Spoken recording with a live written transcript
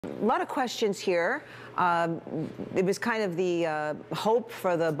A lot of questions here. It was kind of the hope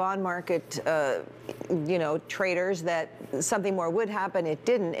for the bond market, traders that something more would happen. It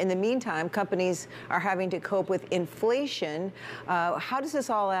didn't. In the meantime, companies are having to cope with inflation. How does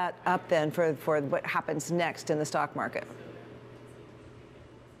this all add up then for what happens next in the stock market?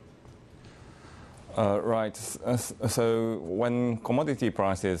 Right. So when commodity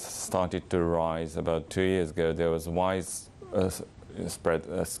prices started to rise about 2 years ago, there was widespread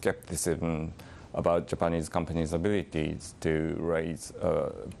skepticism about Japanese companies' abilities to raise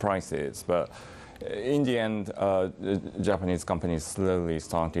prices. But in the end, Japanese companies slowly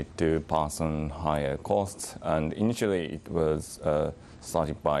started to pass on higher costs. And initially, it was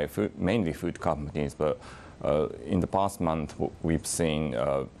started by mainly food companies. But in the past month, we've seen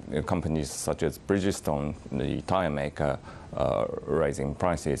companies such as Bridgestone, the tire maker, raising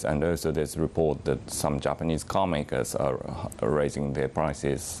prices, and also there's a report that some Japanese car makers are raising their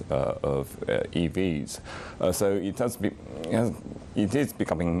prices of EVs. So it is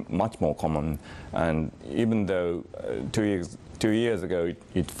becoming much more common, and even though 2 years ago,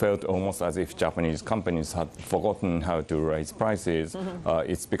 it felt almost as if Japanese companies had forgotten how to raise prices.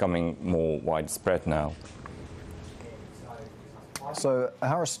 It's becoming more widespread now. So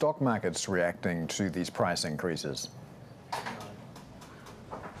how are stock markets reacting to these price increases?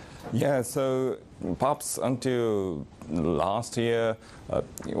 Yeah, so perhaps until last year,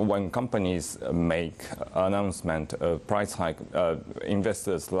 when companies make announcement of price hike,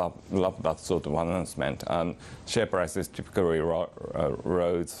 investors love that sort of announcement, and share prices typically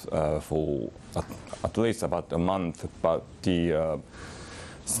rose for at least about a month. But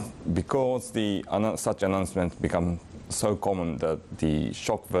because such announcements become so common that the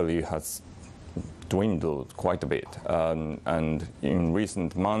shock value has dwindled quite a bit. And in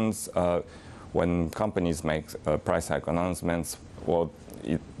recent months, when companies make price hike announcements,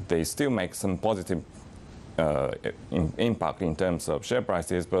 they still make some positive impact in terms of share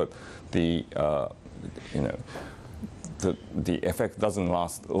prices, but the effect doesn't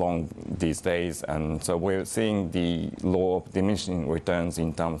last long these days, and so we're seeing the law of diminishing returns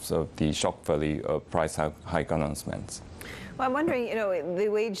in terms of the shock value of price hike announcements. Well, I'm wondering,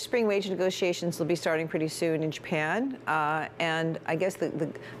 the spring wage negotiations will be starting pretty soon in Japan, and I guess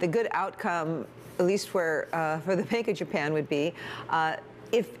the good outcome, at least for the Bank of Japan, would be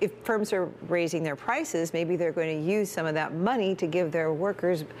if firms are raising their prices, maybe they're going to use some of that money to give their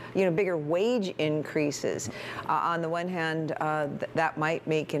workers, bigger wage increases. On the one hand, that might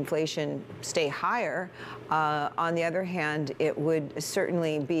make inflation stay higher. On the other hand, it would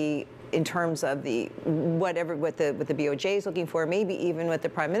certainly be, in terms of what the BOJ is looking for, maybe even what the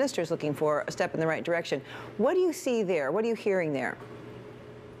Prime Minister is looking for, a step in the right direction. What do you see there? What are you hearing there?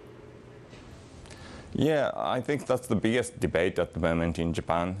 Yeah, I think that's the biggest debate at the moment in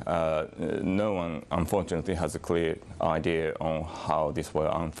Japan. No one, unfortunately, has a clear idea on how this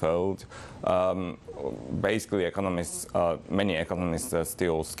will unfold. Basically, many economists are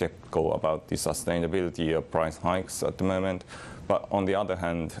still skeptical about the sustainability of price hikes at the moment. But on the other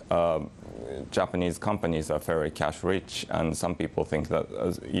hand, Japanese companies are very cash rich, and some people think that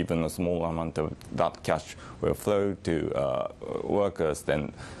even a small amount of that cash will flow to workers,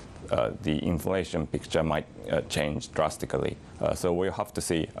 then the inflation picture might change drastically. So we'll have to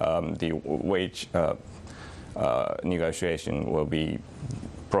see. The wage negotiation will be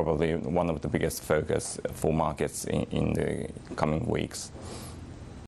probably one of the biggest focus for markets in the coming weeks.